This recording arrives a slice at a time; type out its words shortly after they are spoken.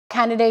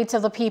Candidate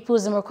of the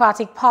People's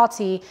Democratic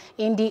Party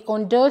in the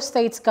Ondo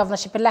State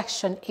governorship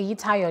election,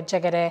 Eyitayo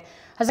Jegede,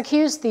 has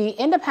accused the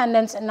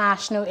Independent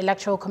National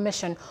Electoral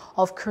Commission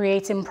of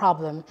creating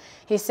problem.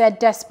 He said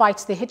despite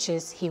the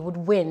hitches, he would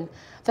win.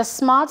 The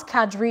smart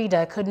card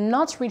reader could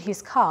not read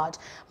his card,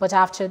 but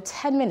after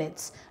 10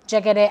 minutes,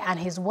 Jegede and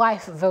his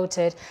wife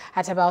voted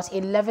at about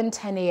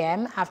 11:10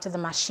 a.m. after the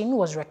machine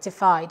was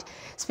rectified.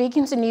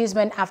 Speaking to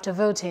newsmen after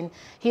voting,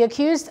 he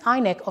accused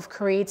INEC of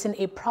creating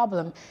a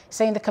problem,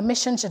 saying the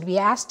commission should be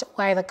asked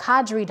why the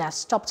card reader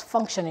stopped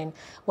functioning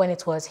when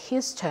it was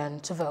his turn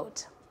to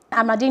vote.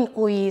 Amadine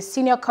Oyi,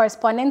 senior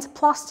correspondent,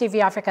 Plus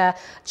TV Africa,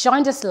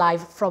 joined us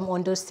live from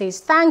Ondo State.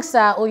 Thanks,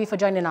 Oyi, for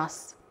joining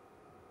us.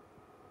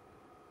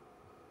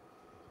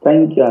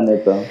 Thank you,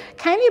 Aneta.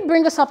 Can you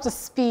bring us up to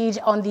speed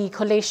on the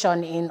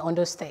collation in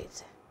Ondo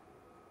State?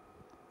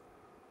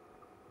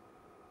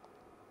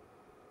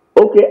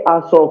 Okay,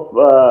 as of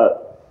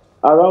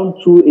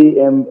around 2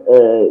 a.m.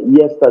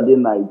 Yesterday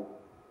night,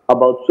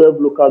 about 12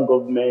 local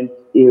government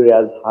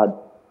areas had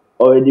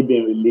already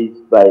been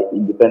released by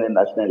Independent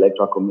National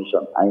Electoral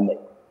Commission, INEC.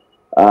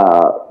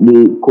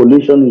 The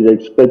collation is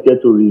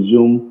expected to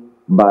resume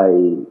by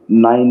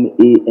 9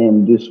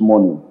 a.m. this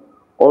morning.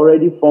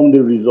 Already from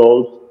the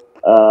results,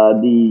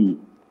 the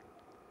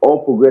All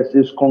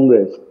Progressives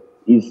Congress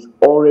is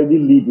already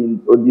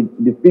leading.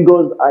 The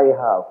figures I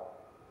have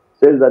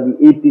says that the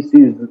APC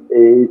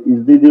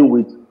is leading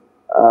with,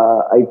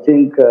 I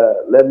think,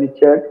 let me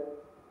check,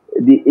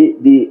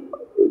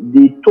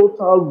 the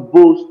total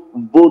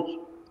votes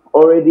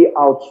already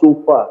out so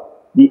far.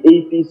 The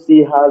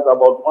APC has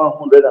about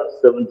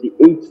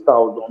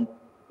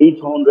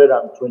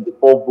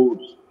 178,824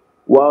 votes,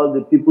 while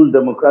the People's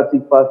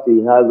Democratic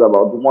Party has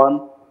about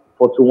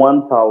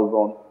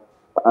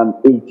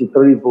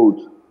 141,083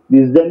 votes.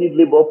 The Zenith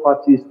Labour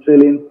Party is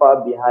trailing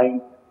far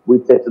behind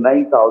with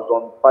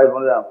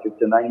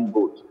 39,559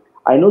 votes.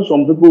 I know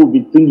some people will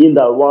be thinking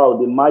that, wow,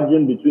 the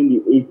margin between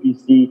the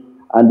APC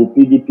and the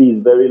PDP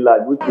is very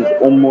large, which is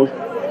almost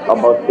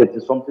about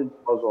 30-something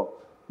thousand.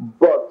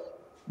 But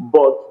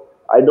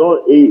I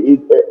don't.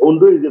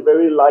 Ondo is a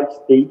very large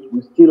state.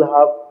 We still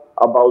have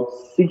about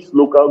 6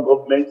 local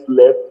governments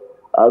left.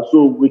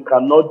 So we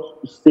cannot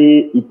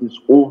say it is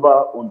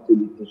over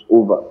until it is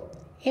over.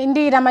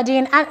 Indeed,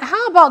 Amadine. And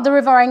how about the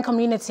riverine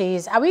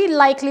communities? Are we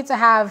likely to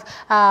have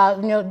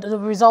the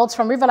results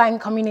from riverine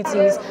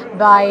communities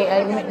by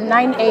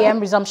 9 a.m.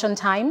 resumption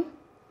time?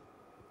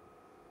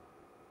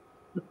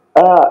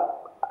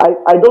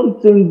 I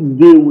don't think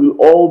they will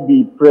all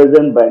be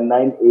present by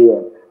 9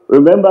 a.m.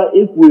 Remember,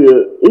 if we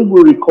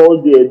recall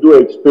the Edo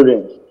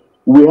experience,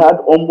 we had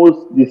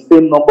almost the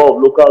same number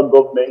of local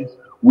governments,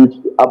 with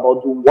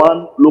about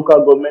one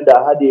local government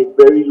that had a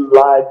very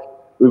large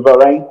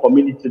riverine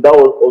community. That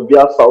was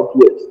Ovia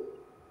Southwest.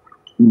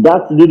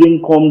 That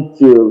didn't come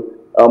till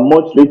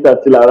much later,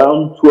 till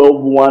around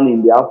 12:01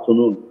 in the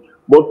afternoon.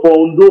 But for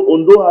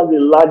Ondo has a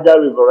larger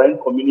riverine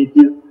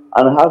community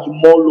and has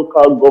more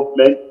local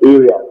government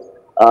areas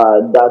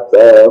that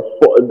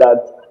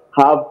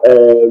have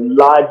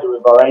large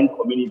riverine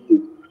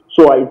communities.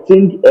 So I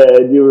think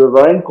the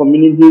riverine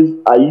communities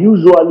are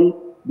usually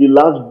the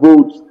last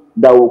votes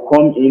that will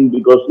come in,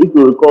 because if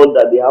you recall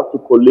that they have to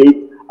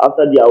collate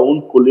after their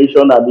own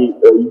collation at the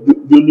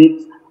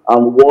units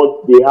and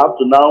what they have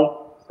to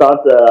now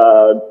start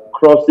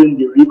crossing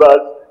the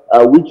rivers,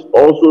 which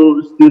also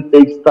still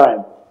takes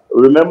time.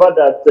 Remember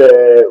that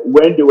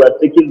when they were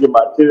taking the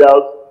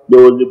materials,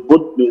 there was a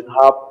boat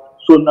mishap.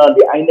 So now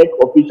the INEC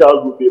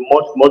officials will be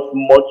much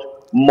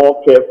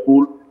more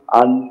careful,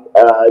 and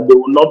they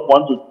will not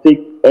want to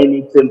take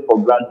anything for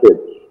granted.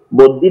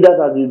 But be that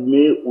as it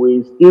may,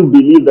 we still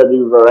believe that the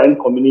riverine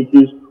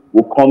communities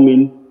will come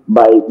in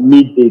by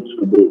midday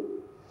today.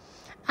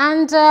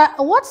 And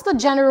what's the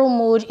general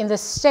mood in the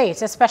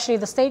state, especially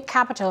the state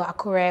capital,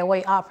 Akure, where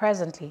you are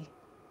presently?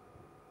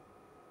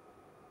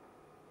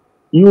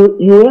 You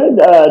heard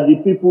the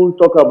people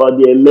talk about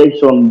the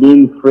election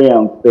being free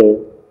and fair.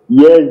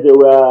 Yes, there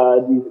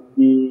were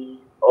the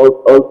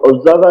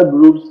observer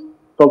groups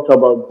talked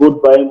about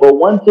vote buying, but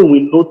one thing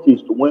we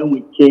noticed when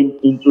we came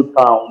into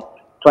town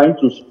trying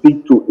to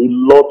speak to a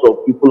lot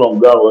of people on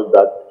ground was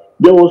that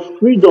there was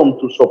freedom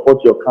to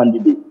support your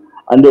candidate,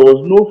 and there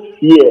was no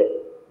fear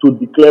to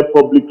declare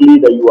publicly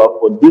that you are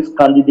for this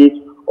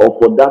candidate or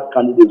for that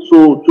candidate.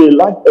 So to a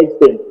large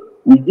extent,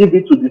 we give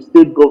it to the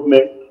state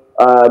government,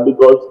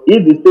 because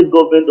if the state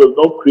government does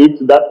not create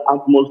that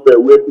atmosphere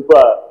where people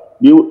are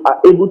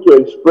able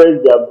to express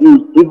their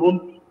views,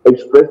 even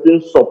expressing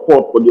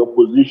support for the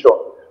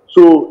opposition.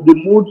 So the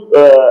mood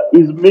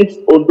is mixed.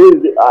 Although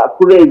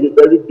Akure is a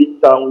very big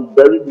town, it's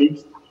very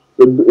mixed.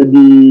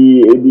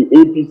 The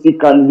APC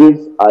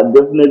candidates are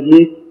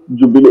definitely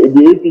jubilating.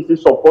 The APC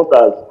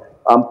supporters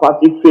and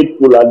party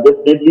faithful are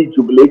definitely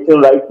jubilating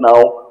right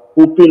now,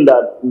 hoping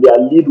that their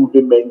lead will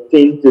be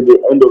maintained till the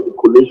end of the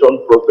collation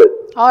process.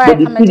 All right, but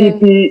the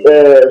PDP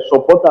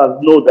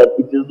supporters know that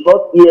it is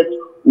not yet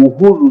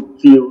Uhuru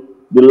till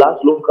the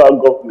last local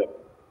government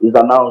is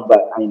announced by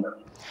INEC.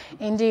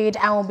 Indeed,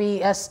 I will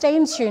be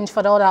staying tuned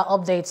for the other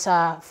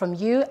updates from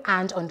you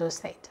and Ondo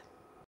State.